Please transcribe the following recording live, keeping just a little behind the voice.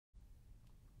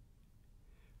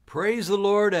Praise the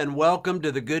Lord and welcome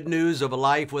to the good news of a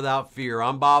life without fear.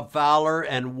 I'm Bob Fowler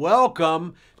and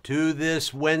welcome to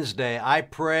this Wednesday. I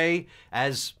pray,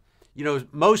 as you know,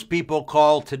 most people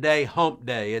call today hump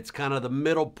day. It's kind of the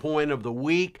middle point of the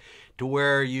week to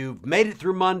where you've made it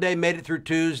through Monday, made it through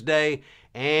Tuesday,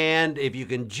 and if you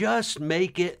can just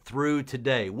make it through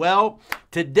today. Well,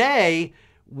 today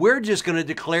we're just going to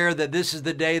declare that this is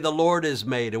the day the Lord has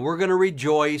made, and we're going to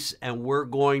rejoice and we're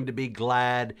going to be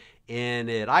glad in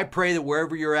it. I pray that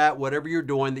wherever you're at, whatever you're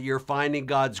doing, that you're finding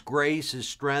God's grace, His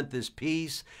strength, His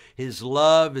peace, His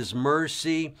love, His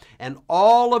mercy, and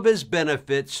all of His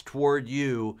benefits toward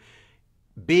you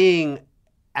being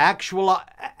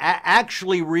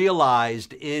actually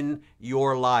realized in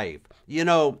your life. You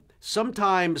know,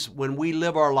 sometimes when we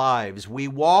live our lives, we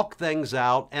walk things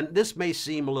out, and this may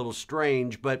seem a little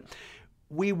strange, but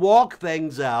we walk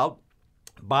things out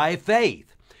by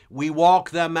faith. We walk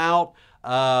them out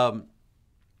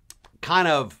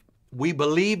we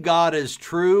believe God is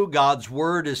true, God's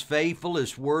word is faithful,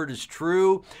 His word is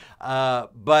true,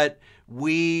 but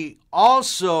we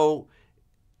also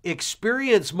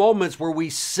experience moments where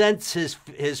we sense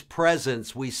His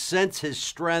presence, we sense His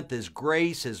strength, His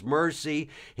grace, His mercy,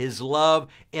 His love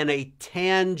in a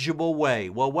tangible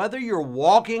way. Well, whether you're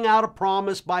walking out a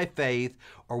promise by faith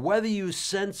or whether you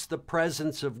sense the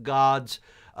presence of God's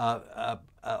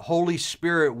Holy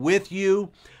Spirit with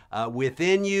you,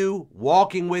 within you,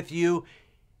 walking with you,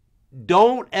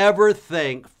 don't ever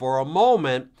think for a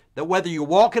moment that whether you're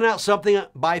walking out something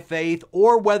by faith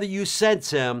or whether you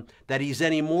sense Him, that He's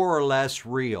any more or less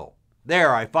real.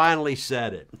 There, I finally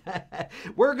said it.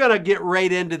 We're going to get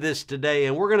right into this today,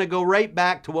 and we're going to go right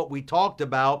back to what we talked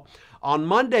about on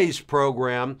Monday's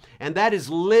program, and that is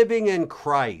living in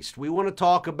Christ. We want to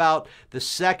talk about the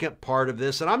second part of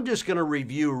this, and I'm just going to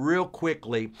review real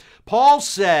quickly. Paul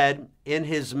said in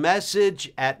his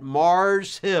message at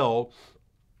Mars Hill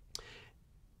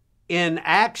in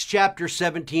Acts chapter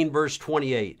 17, verse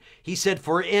 28, he said,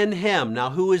 "For in Him," now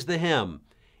who is the Him?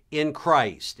 In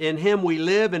Christ. "In Him we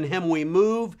live, in Him we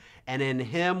move, and in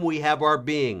Him we have our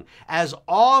being. As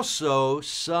also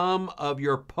some of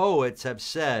your poets have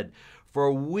said,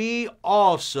 for we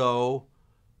also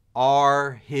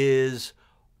are His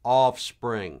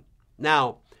offspring."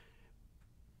 Now,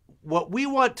 what we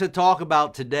want to talk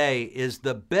about today is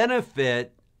the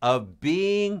benefit of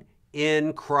being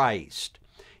in Christ.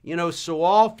 You know, so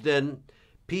often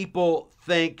people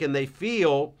think and they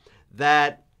feel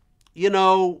that, you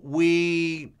know,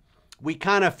 we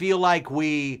kind of feel like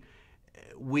we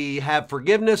have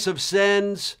forgiveness of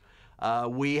sins,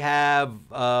 we have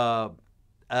a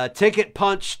ticket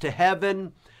punch to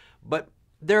heaven, but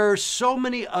there are so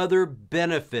many other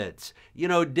benefits. You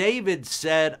know, David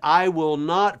said, "I will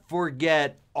not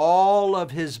forget all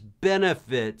of His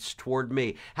benefits toward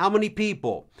me." How many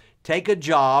people take a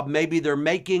job, maybe they're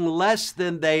making less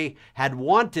than they had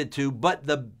wanted to, but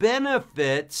the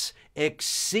benefits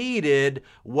exceeded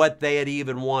what they had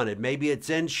even wanted. Maybe it's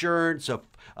insurance,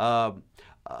 a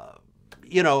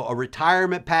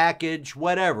retirement package,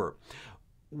 whatever.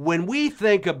 When we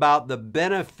think about the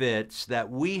benefits that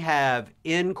we have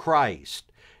in Christ,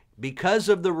 because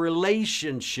of the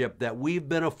relationship that we've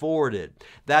been afforded,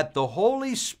 that the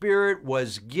Holy Spirit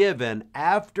was given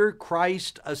after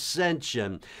Christ's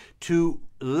ascension to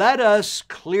let us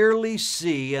clearly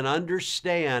see and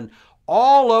understand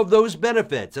all of those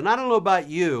benefits. And I don't know about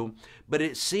you, but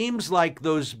it seems like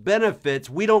those benefits,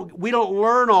 we don't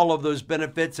learn all of those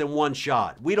benefits in one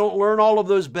shot. We don't learn all of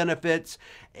those benefits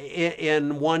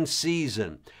in one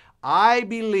season. I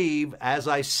believe, as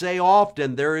I say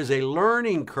often, there is a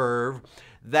learning curve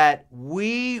that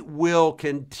we will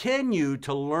continue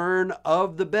to learn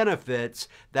of the benefits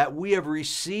that we have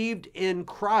received in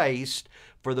Christ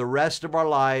for the rest of our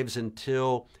lives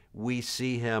until we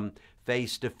see Him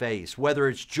face to face. Whether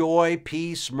it's joy,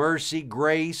 peace, mercy,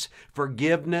 grace,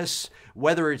 forgiveness,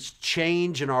 whether it's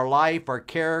change in our life, our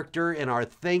character, in our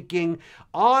thinking,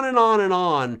 on and on and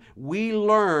on, we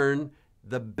learn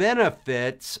the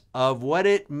benefits of what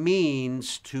it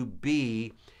means to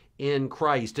be in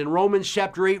Christ. In Romans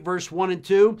chapter 8, verse 1 and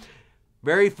 2,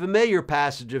 very familiar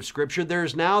passage of Scripture, "There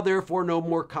is now therefore no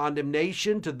more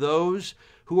condemnation to those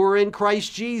who are in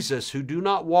Christ Jesus, who do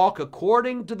not walk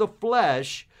according to the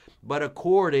flesh, but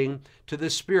according to the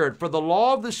Spirit. For the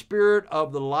law of the Spirit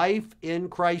of the life in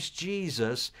Christ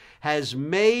Jesus has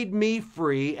made me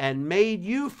free and made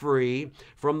you free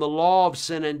from the law of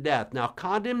sin and death." Now,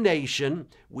 condemnation,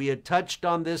 we had touched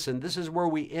on this, and this is where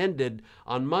we ended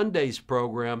on Monday's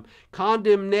program.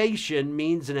 Condemnation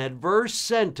means an adverse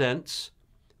sentence,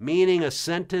 meaning a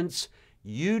sentence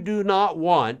you do not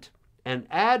want, an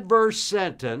adverse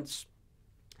sentence,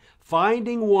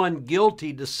 finding one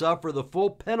guilty to suffer the full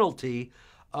penalty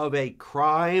of a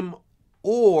crime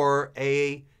or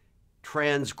a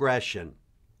transgression.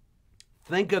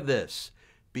 Think of this.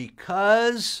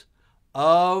 Because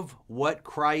of what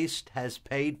Christ has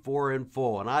paid for in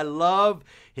full. And I love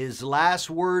his last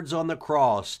words on the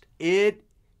cross. It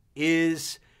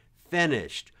is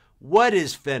finished. What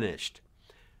is finished?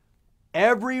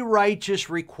 Every righteous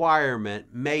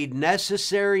requirement made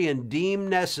necessary and deemed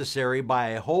necessary by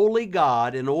a holy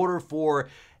God in order for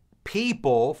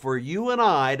people, for you and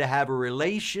I, to have a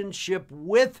relationship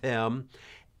with him,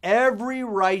 every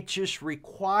righteous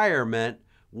requirement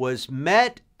was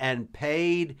met and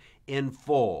paid in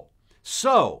full.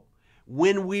 So,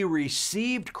 when we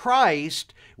received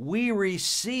Christ, we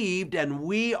received and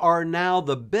we are now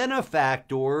the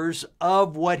benefactors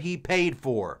of what he paid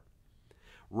for.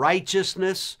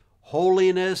 Righteousness,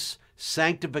 holiness,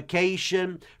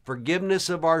 sanctification, forgiveness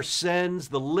of our sins,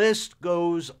 the list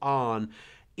goes on.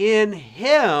 In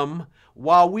him,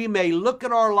 while we may look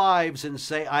at our lives and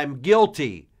say, I'm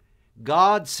guilty,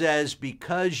 God says,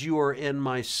 because you are in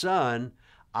my Son,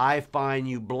 I find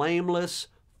you blameless,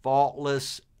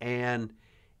 faultless, and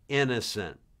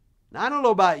innocent. Now, I don't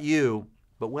know about you,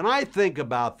 but when I think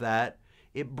about that,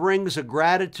 it brings a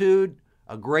gratitude,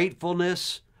 a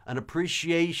gratefulness, an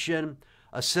appreciation,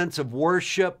 a sense of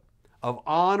worship, of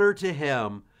honor to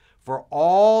him for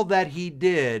all that he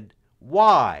did.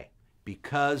 Why?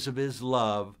 Because of his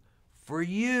love for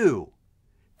you.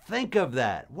 Think of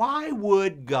that. Why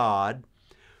would God,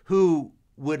 who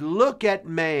would look at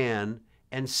man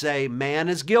and say, man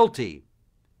is guilty,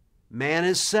 man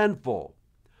is sinful,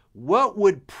 what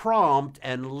would prompt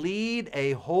and lead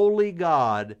a holy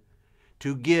God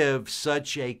to give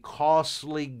such a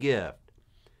costly gift?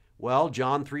 Well,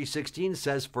 John 3:16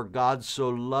 says, for God so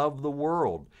loved the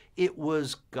world. It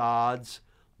was God's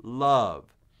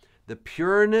love. The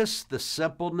pureness, the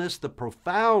simpleness, the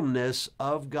profoundness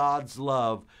of God's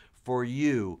love for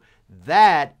you.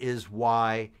 That is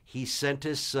why he sent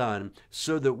his Son,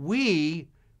 so that we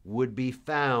would be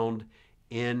found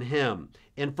in him.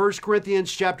 In 1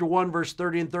 Corinthians chapter 1, verse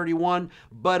 30 and 31,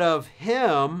 but of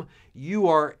him you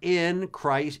are in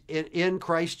Christ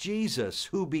Jesus,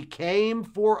 who became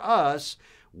for us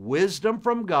wisdom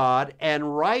from God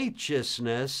and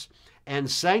righteousness and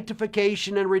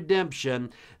sanctification and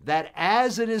redemption, that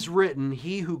as it is written,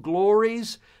 he who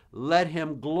glories, let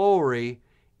him glory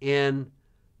in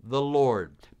the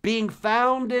Lord. Being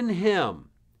found in him.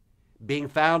 Being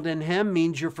found in him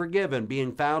means you're forgiven.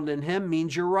 Being found in him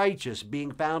means you're righteous.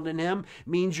 Being found in him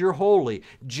means you're holy.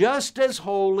 Just as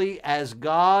holy as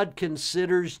God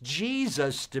considers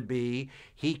Jesus to be,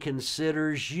 he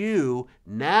considers you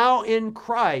now in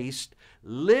Christ,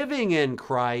 living in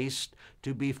Christ,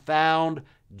 to be found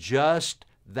just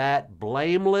that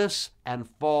blameless and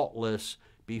faultless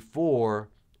before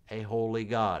a holy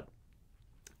God.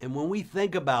 And when we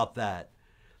think about that,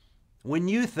 when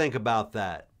you think about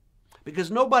that,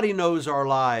 because nobody knows our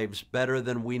lives better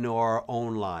than we know our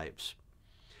own lives.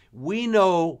 We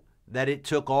know that it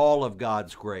took all of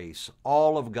God's grace,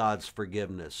 all of God's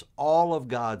forgiveness, all of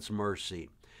God's mercy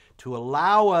to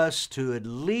allow us to at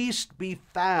least be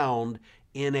found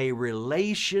in a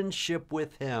relationship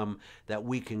with him, that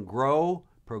we can grow,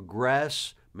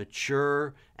 progress,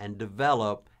 mature, and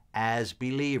develop as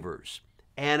believers.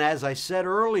 And as I said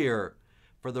earlier,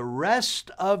 for the rest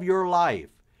of your life,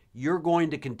 you're going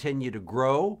to continue to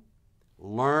grow,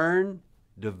 learn,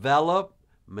 develop,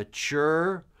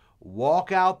 mature,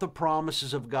 walk out the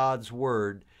promises of God's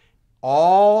Word,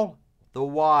 all the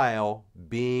while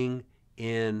being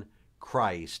in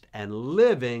Christ and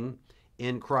living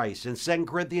in Christ. In 2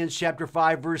 Corinthians chapter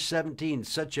 5, verse 17,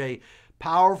 such a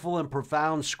powerful and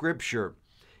profound scripture.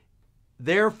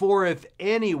 Therefore, if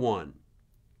anyone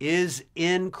is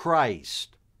in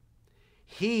Christ,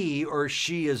 he or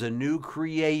she is a new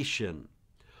creation.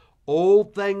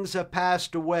 Old things have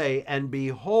passed away, and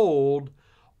behold,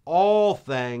 all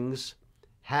things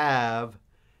have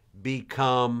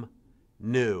become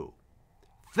new.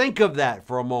 Think of that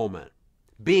for a moment.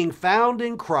 Being found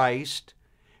in Christ,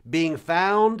 being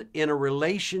found in a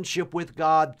relationship with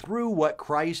God through what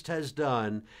Christ has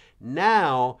done,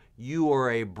 now you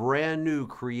are a brand new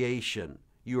creation.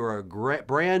 You are a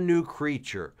brand new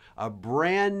creature, a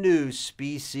brand new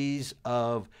species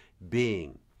of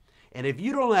being. And if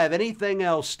you don't have anything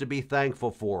else to be thankful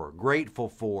for, grateful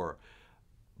for,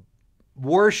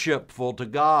 worshipful to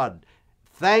God,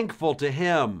 thankful to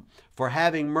him for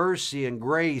having mercy and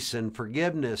grace and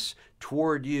forgiveness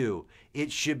toward you,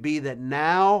 it should be that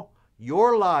now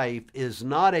Your life is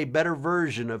not a better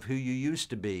version of who you used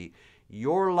to be.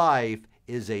 Your life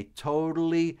is a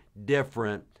totally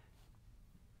different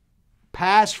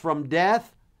pass from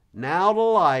death now to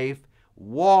life,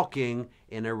 walking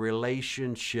in a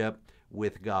relationship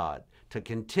with God. To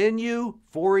continue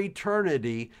for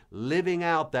eternity living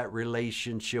out that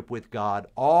relationship with God,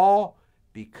 all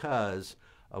because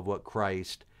of what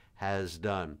Christ has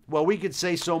done. Well, we could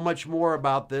say so much more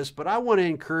about this, but I want to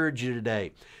encourage you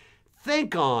today.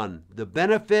 Think on the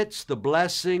benefits, the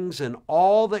blessings, and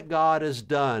all that God has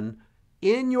done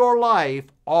in your life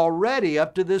already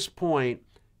up to this point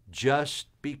just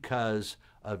because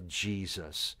of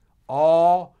Jesus.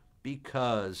 All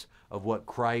because of what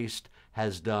Christ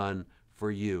has done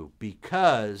for you.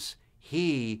 Because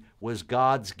he was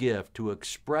God's gift to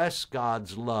express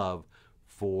God's love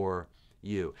for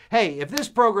you. Hey, if this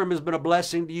program has been a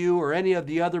blessing to you or any of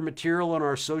the other material on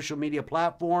our social media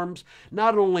platforms,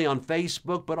 not only on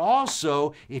Facebook, but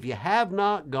also if you have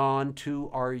not gone to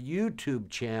our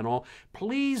YouTube channel,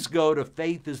 please go to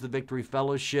Faith is the Victory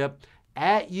Fellowship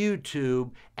at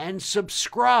YouTube and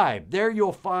subscribe. There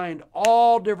you'll find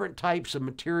all different types of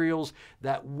materials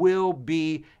that will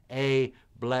be a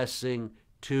blessing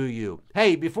to you.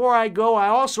 Hey, before I go, I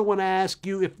also want to ask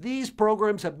you if these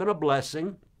programs have been a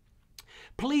blessing.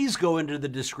 Please go into the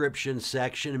description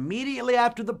section immediately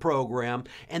after the program,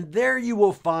 and there you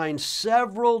will find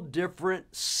several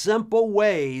different simple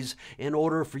ways in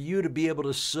order for you to be able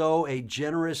to sow a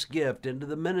generous gift into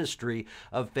the ministry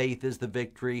of Faith is the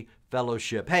Victory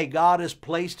Fellowship. Hey, God has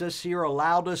placed us here,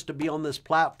 allowed us to be on this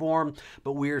platform,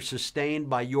 but we are sustained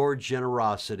by your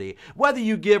generosity. Whether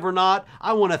you give or not,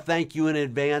 I want to thank you in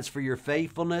advance for your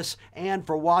faithfulness and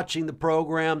for watching the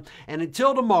program. And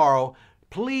until tomorrow,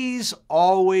 please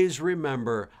always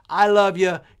remember, I love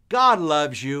you, God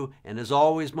loves you, and as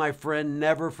always, my friend,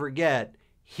 never forget,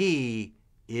 he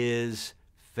is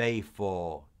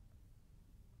faithful.